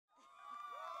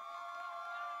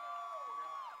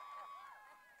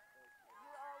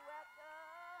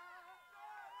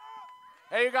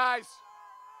Hey, you guys.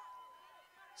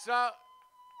 So,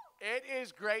 it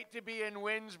is great to be in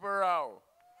Winnsboro.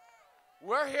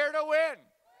 We're here to win.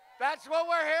 That's what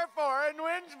we're here for in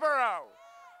Winnsboro.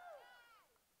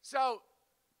 So,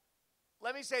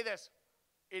 let me say this.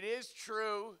 It is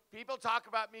true. People talk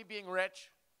about me being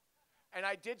rich, and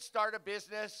I did start a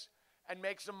business and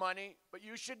make some money, but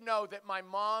you should know that my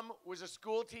mom was a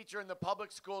school teacher in the public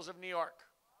schools of New York.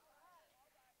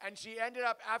 And she ended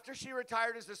up, after she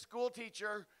retired as a school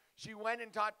teacher, she went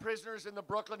and taught prisoners in the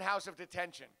Brooklyn House of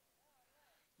Detention.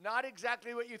 Not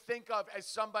exactly what you think of as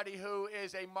somebody who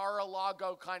is a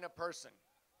Mar-a-Lago kind of person.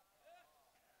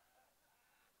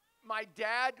 My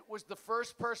dad was the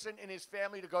first person in his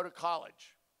family to go to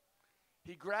college.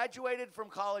 He graduated from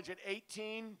college at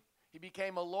 18. He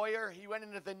became a lawyer. He went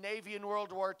into the Navy in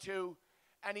World War II.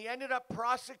 And he ended up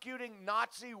prosecuting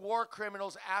Nazi war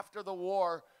criminals after the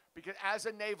war because, as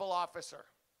a naval officer.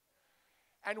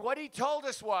 And what he told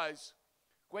us was,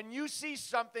 when you see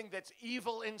something that's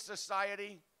evil in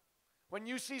society, when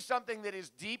you see something that is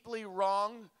deeply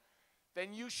wrong,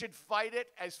 then you should fight it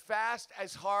as fast,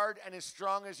 as hard, and as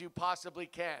strong as you possibly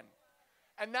can.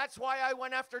 And that's why I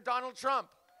went after Donald Trump,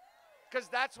 because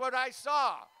that's what I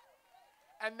saw.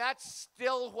 And that's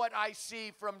still what I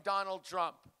see from Donald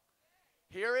Trump.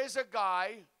 Here is a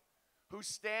guy who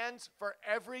stands for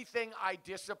everything I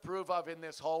disapprove of in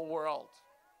this whole world.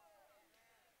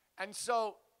 And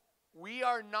so we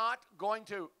are not going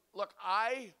to, look,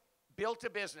 I built a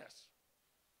business.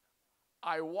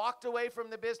 I walked away from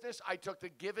the business. I took the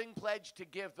giving pledge to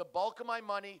give the bulk of my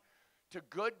money to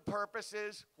good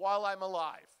purposes while I'm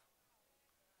alive.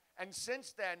 And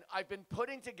since then, I've been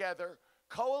putting together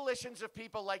coalitions of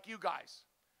people like you guys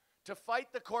to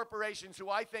fight the corporations who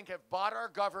I think have bought our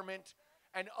government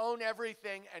and own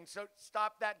everything, and so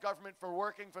stop that government from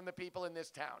working from the people in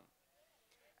this town.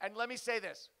 And let me say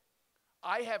this.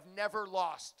 I have never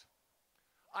lost.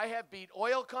 I have beat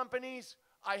oil companies.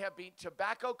 I have beat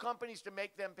tobacco companies to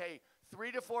make them pay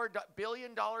 $3 to $4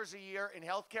 billion a year in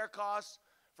health care costs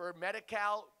for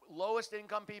Medi-Cal, lowest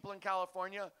income people in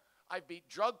California. I've beat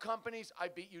drug companies. I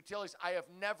beat utilities. I have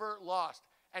never lost.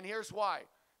 And here's why.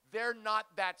 They're not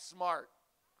that smart.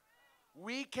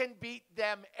 We can beat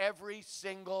them every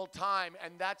single time,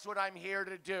 and that's what I'm here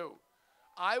to do.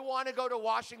 I want to go to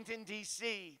Washington,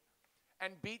 D.C.,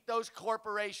 and beat those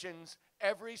corporations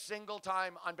every single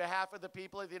time on behalf of the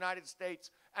people of the United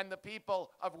States and the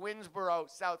people of Winnsboro,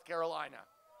 South Carolina.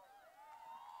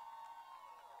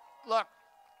 Look,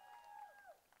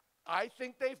 I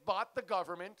think they've bought the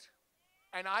government,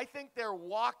 and I think they're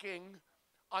walking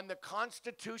on the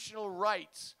constitutional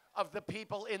rights of the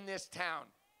people in this town.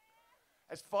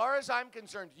 As far as I'm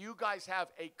concerned, you guys have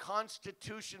a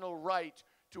constitutional right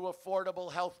to affordable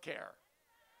health care.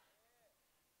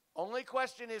 Only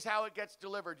question is how it gets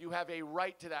delivered. You have a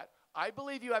right to that. I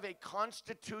believe you have a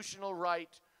constitutional right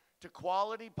to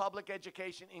quality public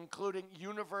education, including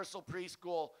universal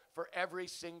preschool for every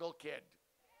single kid.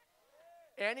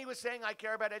 Annie was saying, I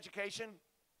care about education.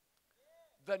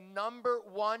 The number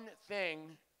one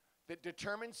thing that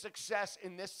determines success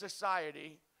in this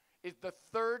society is the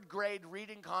third grade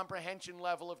reading comprehension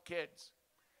level of kids.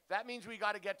 That means we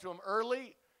got to get to them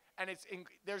early, and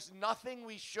there's nothing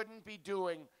we shouldn't be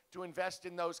doing to invest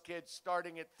in those kids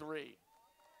starting at 3.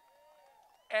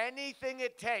 Anything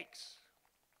it takes.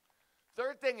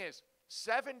 Third thing is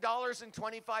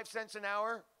 $7.25 an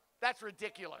hour. That's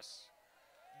ridiculous.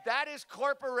 That is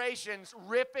corporations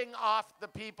ripping off the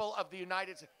people of the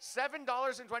United States.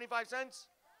 $7.25?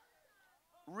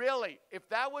 Really, if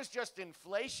that was just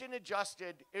inflation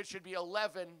adjusted, it should be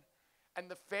 11, and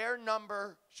the fair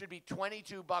number should be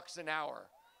 $22 an hour.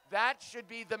 That should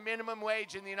be the minimum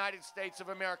wage in the United States of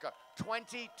America,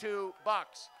 $22.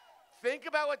 Think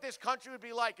about what this country would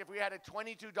be like if we had a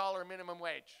 $22 minimum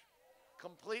wage.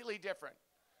 Completely different.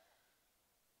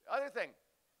 Other thing,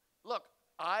 look,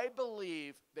 I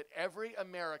believe that every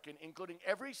American, including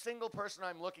every single person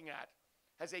I'm looking at,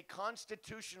 has a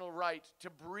constitutional right to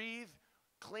breathe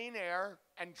clean air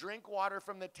and drink water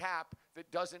from the tap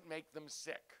that doesn't make them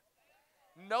sick.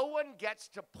 No one gets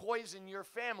to poison your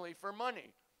family for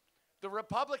money. The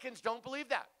Republicans don't believe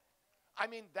that. I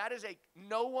mean, that is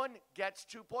no one gets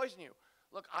to poison you.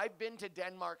 Look, I've been to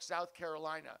Denmark, South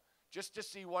Carolina, just to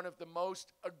see one of the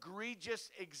most egregious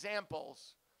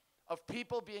examples of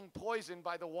people being poisoned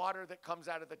by the water that comes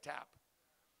out of the tap.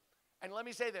 And let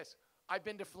me say this. I've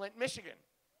been to Flint, Michigan.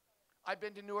 I've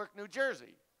been to Newark, New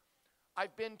Jersey.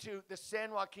 I've been to the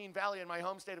San Joaquin Valley in my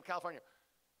home state of California.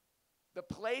 The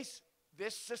place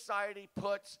this society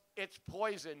puts its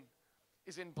poison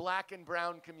is in black and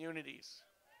brown communities.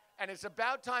 And it's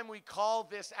about time we call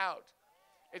this out.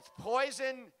 It's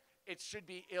poison. It should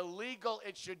be illegal.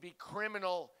 It should be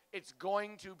criminal. It's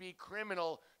going to be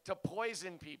criminal to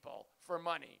poison people for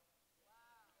money.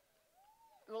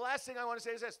 And the last thing I want to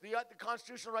say is this, the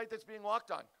constitutional right that's being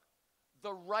walked on,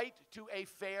 the right to a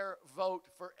fair vote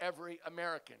for every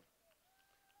American.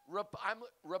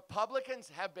 Republicans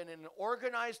have been in an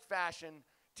organized fashion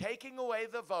taking away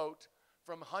the vote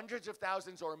from hundreds of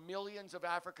thousands or millions of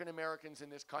African Americans in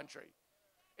this country.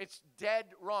 It's dead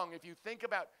wrong. If you think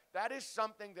about, that is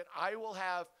something that I will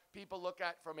have people look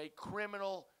at from a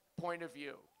criminal point of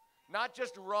view. Not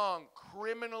just wrong,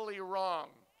 criminally wrong.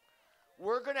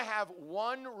 We're going to have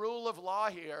one rule of law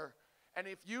here, and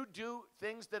if you do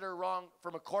things that are wrong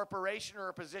from a corporation or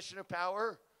a position of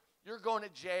power, you're going to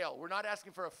jail. We're not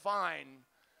asking for a fine.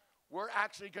 We're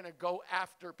actually going to go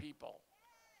after people.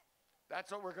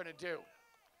 That's what we're going to do.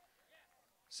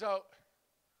 So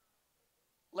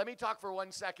let me talk for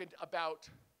 1 second about,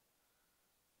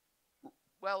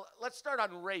 well, let's start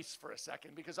on race for a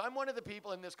second, because I'm one of the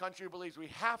people in this country who believes we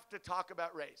have to talk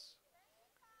about race.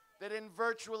 That in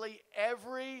virtually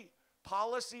every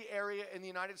policy area in the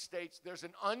United States, there's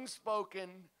an unspoken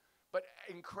but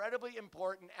incredibly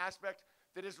important aspect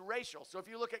that is racial. So if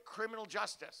you look at criminal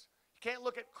justice, you can't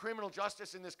look at criminal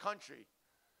justice in this country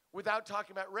without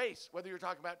talking about race, whether you're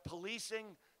talking about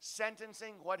policing,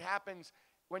 sentencing, what happens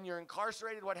when you're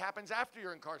incarcerated, what happens after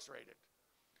you're incarcerated.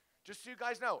 Just so you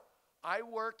guys know, I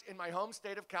worked in my home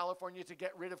state of California to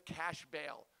get rid of cash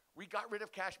bail. We got rid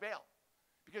of cash bail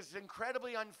because it's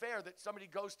incredibly unfair that somebody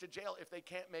goes to jail if they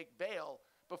can't make bail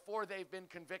before they've been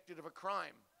convicted of a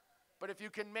crime. But if you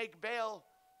can make bail,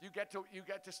 you get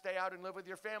to stay out and live with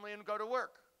your family and go to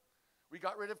work. We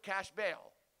got rid of cash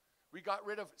bail. We got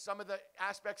rid of some of the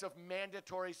aspects of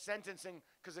mandatory sentencing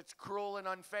because it's cruel and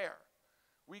unfair.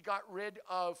 We got rid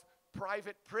of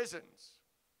private prisons.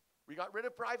 We got rid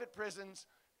of private prisons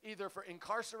either for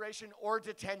incarceration or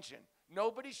detention.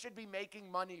 Nobody should be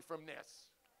making money from this.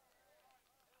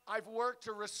 I've worked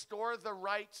to restore the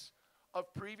rights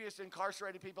of previous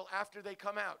incarcerated people after they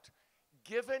come out.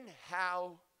 Given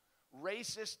how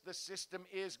racist the system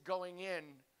is going in,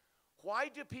 why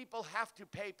do people have to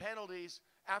pay penalties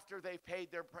after they've paid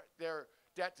their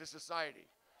debt to society?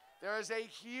 There is a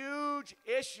huge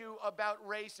issue about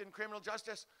race in criminal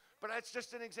justice, but that's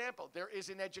just an example. There is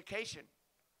in education.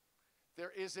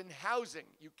 There is in housing.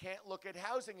 You can't look at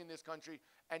housing in this country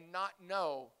and not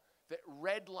know that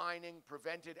redlining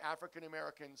prevented African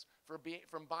Americans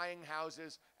from buying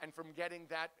houses and from getting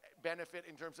that benefit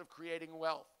in terms of creating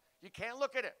wealth. You can't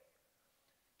look at it.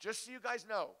 Just so you guys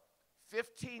know,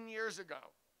 15 years ago,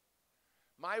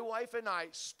 my wife and I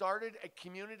started a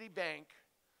community bank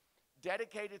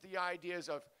dedicated to the ideas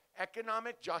of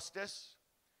economic justice,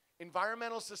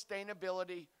 environmental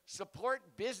sustainability, support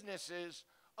businesses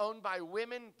owned by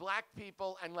women, black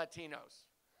people, and Latinos.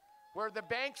 Where the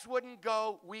banks wouldn't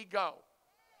go, we go.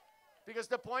 Because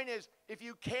the point is, if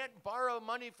you can't borrow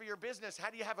money for your business, how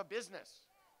do you have a business?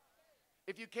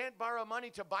 If you can't borrow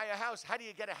money to buy a house, how do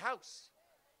you get a house?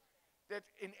 That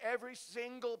in every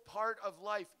single part of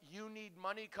life, you need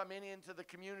money coming into the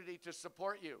community to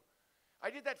support you. I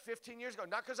did that 15 years ago,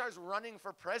 not because I was running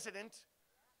for president,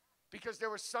 because there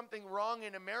was something wrong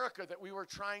in America that we were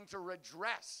trying to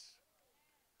redress.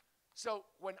 So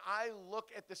when I look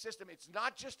at the system, it's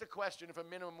not just a question of a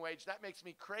minimum wage. That makes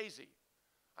me crazy.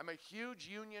 I'm a huge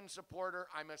union supporter.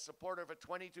 I'm a supporter of a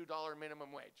 $22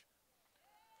 minimum wage.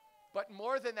 But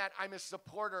more than that, I'm a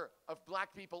supporter of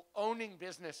black people owning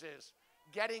businesses,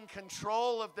 getting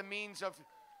control of the means of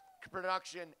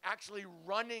production, actually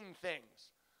running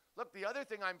things. Look, the other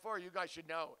thing I'm for, you guys should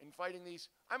know, in fighting these,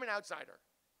 I'm an outsider.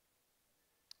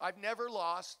 I've never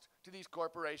lost to these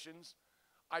corporations.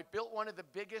 I built one of the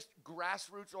biggest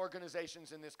grassroots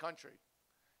organizations in this country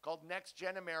called Next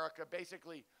Gen America,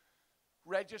 basically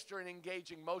register and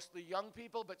engaging mostly young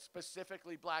people, but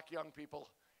specifically black young people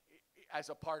as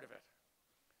a part of it.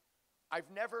 I've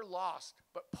never lost,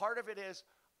 but part of it is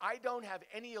I don't have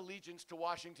any allegiance to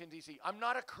Washington, D.C. I'm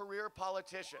not a career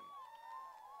politician.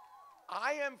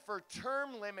 I am for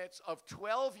term limits of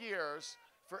 12 years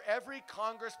for every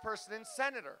congressperson and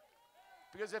senator.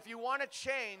 Because if you want to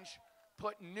change,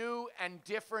 put new and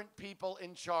different people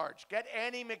in charge. Get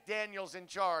Annie McDaniels in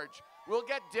charge. We'll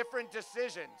get different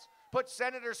decisions. Put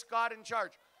Senator Scott in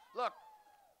charge. Look,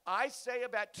 I say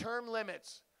about term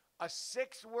limits, a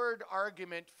 6-word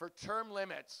argument for term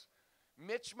limits.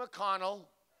 Mitch McConnell,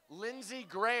 Lindsey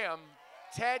Graham,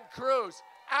 Ted Cruz,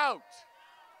 out,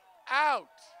 out,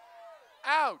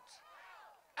 out,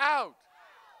 out,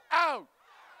 out,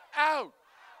 out,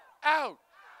 out.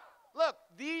 Look,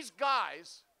 these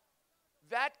guys,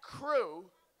 that crew,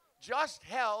 just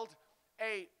held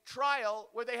a trial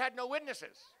where they had no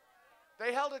witnesses.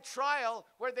 They held a trial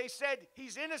where they said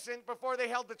he's innocent before they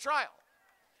held the trial.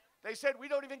 They said, we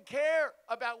don't even care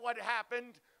about what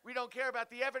happened. We don't care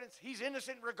about the evidence. He's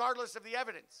innocent regardless of the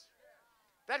evidence.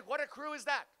 What a crew is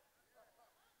that?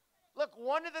 Look,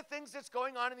 one of the things that's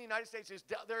going on in the United States is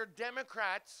there are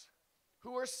Democrats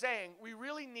who are saying we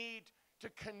really need to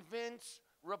convince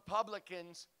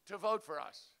Republicans to vote for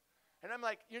us. And I'm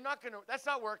like, you're not going to, that's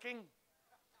not working.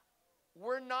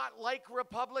 We're not like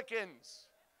Republicans.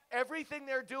 Everything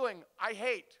they're doing, I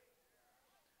hate.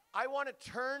 I want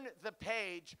to turn the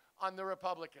page on the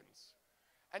Republicans.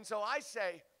 And so I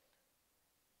say,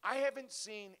 I haven't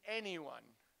seen anyone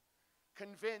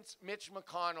convince Mitch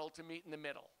McConnell to meet in the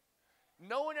middle.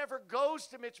 No one ever goes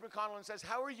to Mitch McConnell and says,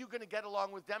 how are you going to get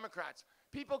along with Democrats?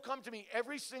 People come to me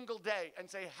every single day and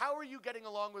say, how are you getting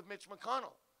along with Mitch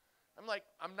McConnell? I'm like,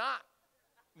 I'm not.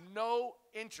 No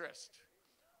interest.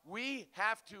 We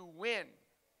have to win.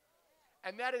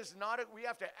 And that is not it. We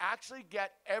have to actually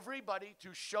get everybody to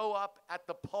show up at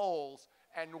the polls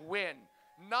and win,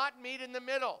 not meet in the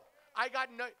middle.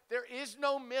 There is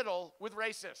no middle with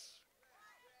racists.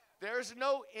 There's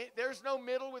no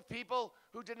middle with people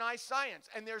who deny science.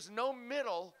 And there's no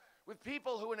middle with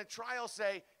people who in a trial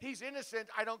say, he's innocent,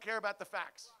 I don't care about the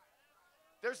facts.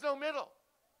 There's no middle.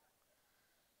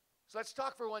 So let's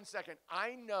talk for 1 second.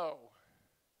 I know,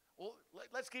 well,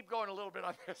 let's keep going a little bit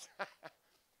on this.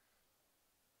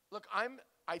 Look,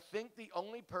 I think the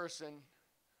only person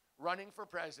running for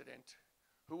president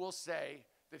who will say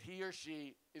that he or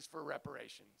she is for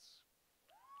reparations.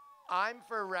 I'm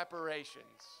for reparations.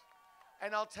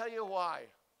 And I'll tell you why.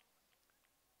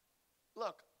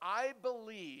 Look, I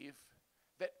believe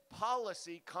that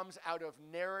policy comes out of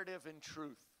narrative and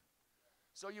truth.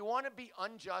 So you want to be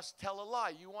unjust, tell a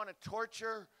lie. You want to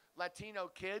torture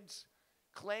Latino kids,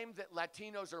 claim that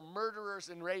Latinos are murderers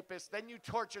and rapists, then you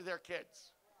torture their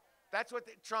kids. That's what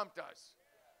Trump does.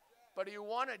 But you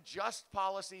want a just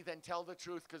policy, then tell the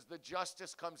truth, because the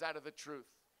justice comes out of the truth.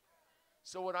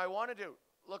 So what I want to do,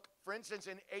 look, for instance,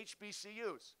 in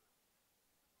HBCUs,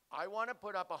 I want to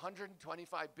put up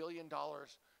 $125 billion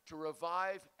to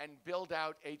revive and build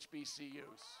out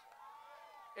HBCUs.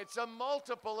 It's a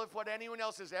multiple of what anyone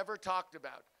else has ever talked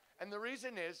about. And the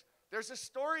reason is, there's a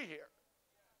story here.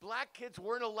 Black kids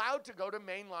weren't allowed to go to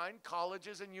mainline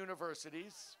colleges and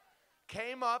universities,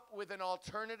 came up with an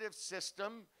alternative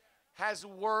system, has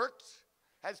worked,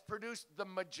 has produced the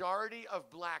majority of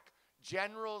black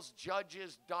generals,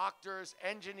 judges, doctors,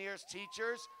 engineers,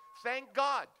 teachers. Thank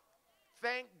God.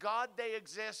 Thank God they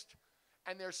exist,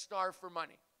 and they're starved for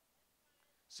money.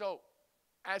 So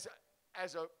as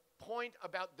a point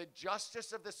about the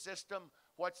justice of the system,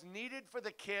 what's needed for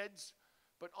the kids,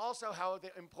 but also how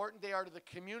important they are to the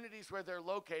communities where they're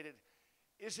located,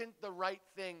 isn't the right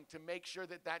thing to make sure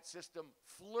that that system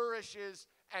flourishes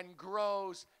and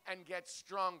grows and gets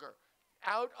stronger.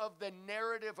 Out of the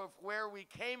narrative of where we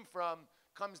came from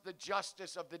comes the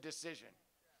justice of the decision.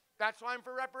 That's why I'm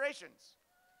for reparations.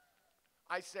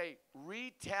 I say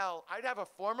retell. I'd have a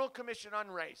formal commission on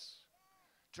race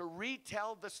to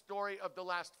retell the story of the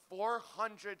last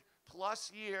 400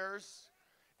 plus years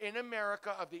in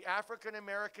America of the African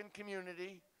American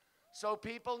community, so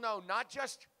people know not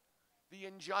just the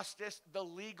injustice, the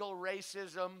legal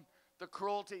racism, the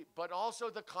cruelty, but also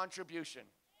the contribution.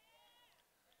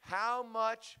 How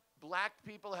much black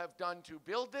people have done to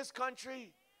build this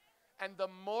country, and the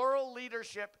moral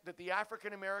leadership that the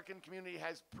African American community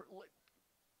has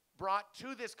brought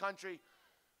to this country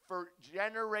for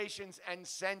generations and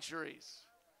centuries.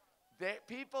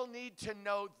 People need to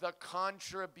know the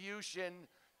contribution,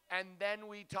 and then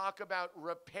we talk about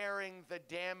repairing the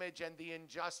damage and the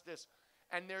injustice.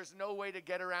 And there's no way to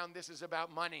get around this is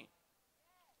about money.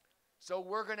 So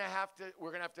we're gonna have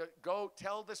to go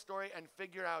tell the story and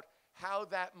figure out how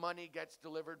that money gets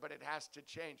delivered, but it has to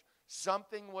change.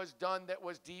 Something was done that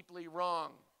was deeply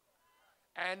wrong,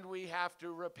 and we have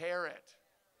to repair it.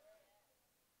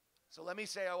 So let me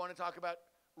say I want to talk about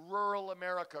rural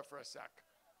America for a sec.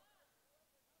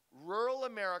 Rural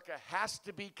America has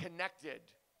to be connected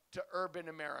to urban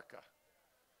America.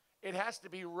 It has to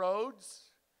be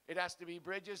roads, it has to be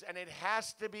bridges, and it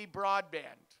has to be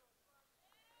broadband.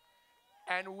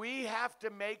 And we have to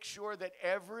make sure that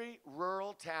every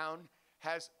rural town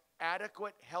has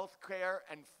adequate health care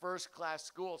and first-class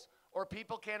schools, or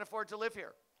people can't afford to live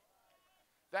here.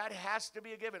 That has to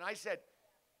be a given. I said,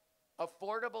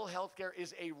 affordable health care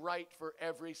is a right for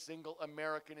every single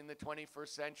American in the 21st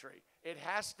century. It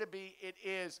has to be, it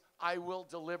is, I will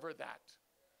deliver that.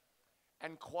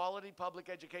 And quality public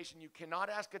education, you cannot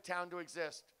ask a town to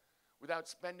exist without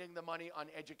spending the money on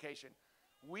education.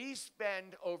 We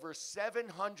spend over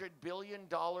 $700 billion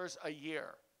a year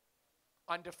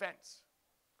on defense.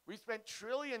 We spent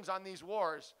trillions on these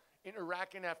wars in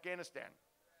Iraq and Afghanistan.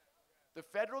 The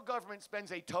federal government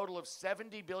spends a total of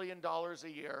 $70 billion a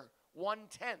year,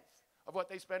 1/10 of what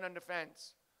they spend on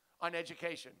defense, on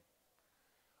education.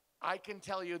 I can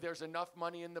tell you there's enough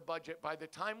money in the budget. By the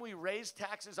time we raise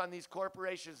taxes on these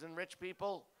corporations and rich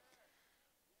people,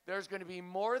 there's going to be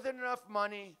more than enough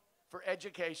money for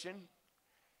education.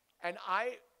 And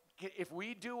if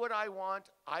we do what I want,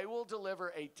 I will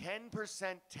deliver a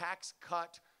 10% tax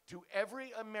cut to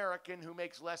every American who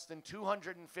makes less than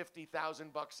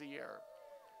 $250,000 a year.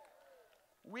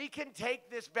 We can take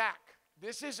this back.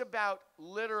 This is about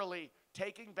literally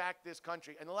taking back this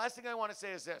country. And the last thing I want to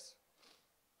say is this.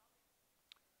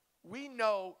 We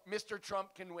know Mr.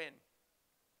 Trump can win.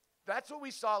 That's what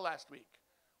we saw last week.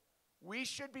 We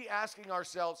should be asking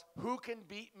ourselves, who can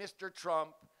beat Mr.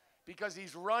 Trump? Because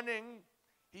he's running,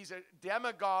 he's a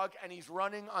demagogue, and he's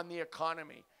running on the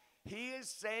economy. He is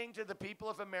saying to the people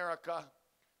of America,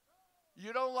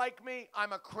 you don't like me,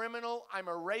 I'm a criminal, I'm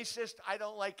a racist, I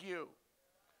don't like you.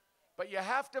 But you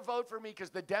have to vote for me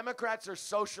because the Democrats are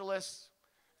socialists.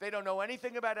 They don't know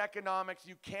anything about economics.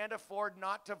 You can't afford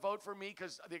not to vote for me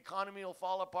because the economy will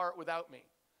fall apart without me.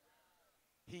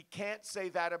 He can't say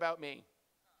that about me.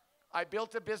 I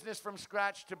built a business from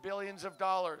scratch to billions of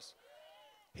dollars.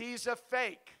 He's a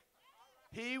fake.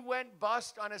 He went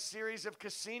bust on a series of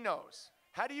casinos.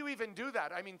 How do you even do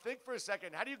that? I mean, think for a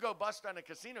second. How do you go bust on a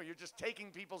casino? You're just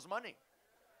taking people's money.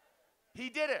 He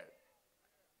did it.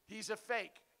 He's a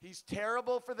fake. He's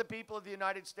terrible for the people of the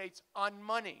United States on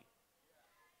money.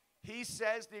 He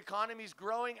says the economy's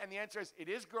growing, and the answer is it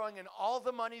is growing, and all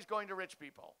the money's going to rich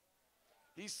people.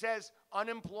 He says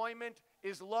unemployment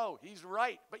is low. He's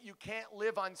right, but you can't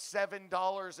live on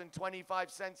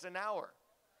 $7.25 an hour.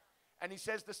 And he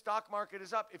says the stock market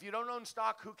is up. If you don't own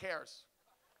stock, who cares?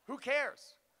 Who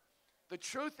cares? The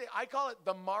truth, I call it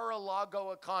the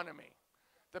Mar-a-Lago economy.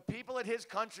 The people at his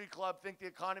country club think the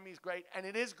economy is great, and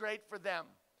it is great for them.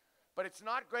 But it's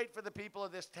not great for the people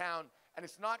of this town, and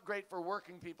it's not great for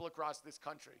working people across this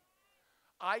country.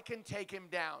 I can take him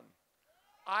down.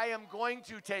 I am going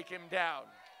to take him down.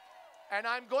 And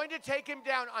I'm going to take him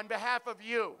down on behalf of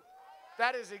you.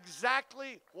 That is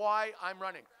exactly why I'm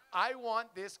running. I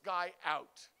want this guy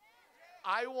out.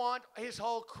 I want his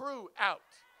whole crew out.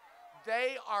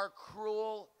 They are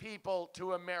cruel people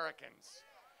to Americans.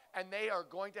 And they are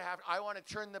going to have, I want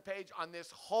to turn the page on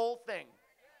this whole thing.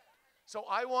 So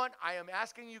I am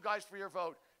asking you guys for your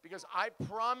vote because I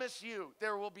promise you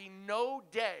there will be no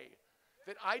day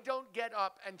that I don't get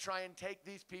up and try and take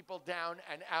these people down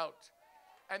and out.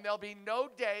 And there'll be no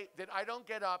day that I don't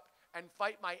get up and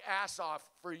fight my ass off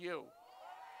for you.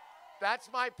 That's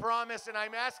my promise, and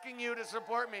I'm asking you to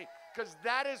support me because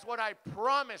that is what I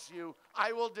promise you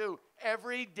I will do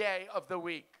every day of the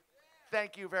week.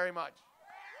 Thank you very much.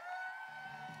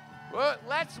 Well,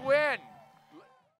 let's win.